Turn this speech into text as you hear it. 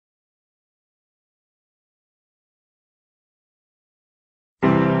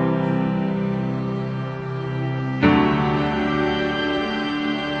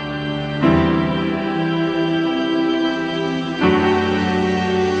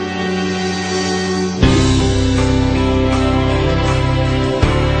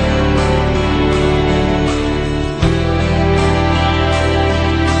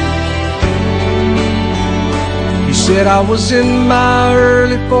said I was in my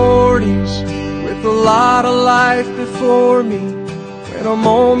early 40s with a lot of life before me, when a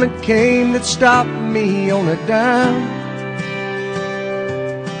moment came that stopped me on a dime.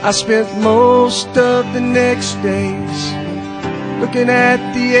 I spent most of the next days looking at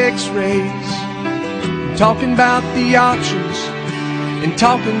the x-rays, talking about the options and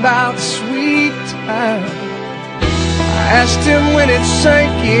talking about sweet time. I asked him when it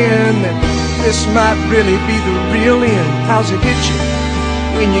sank in that this might really be the real end. How's it hit you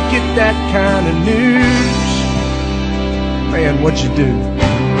when you get that kind of news? Man, what'd you do?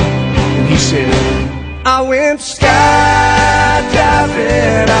 And he said, I went skydiving,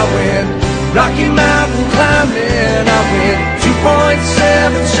 I went Rocky Mountain climbing, I went 2.7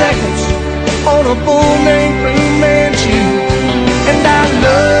 seconds on a bull named Blue Manchu, and I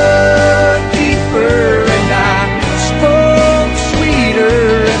looked deeper and I spoke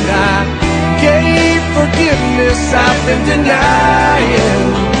sweeter and I gave forgiveness I've been denying.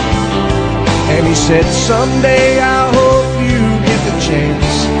 And he said, someday I hope you get the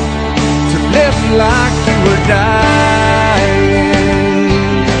chance to live like you were dying.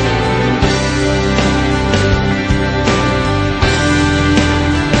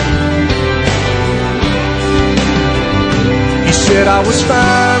 He said I was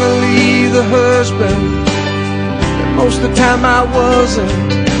finally the husband that most of the time I wasn't,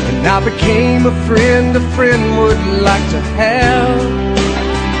 and I became a friend would like to have.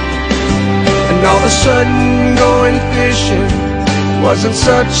 And all of a sudden going fishing wasn't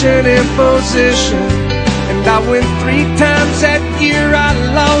such an imposition, and I went 3 times that year. I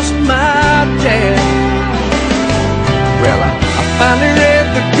lost my dad. Well, I finally read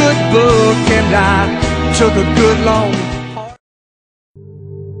the good book and I took a good long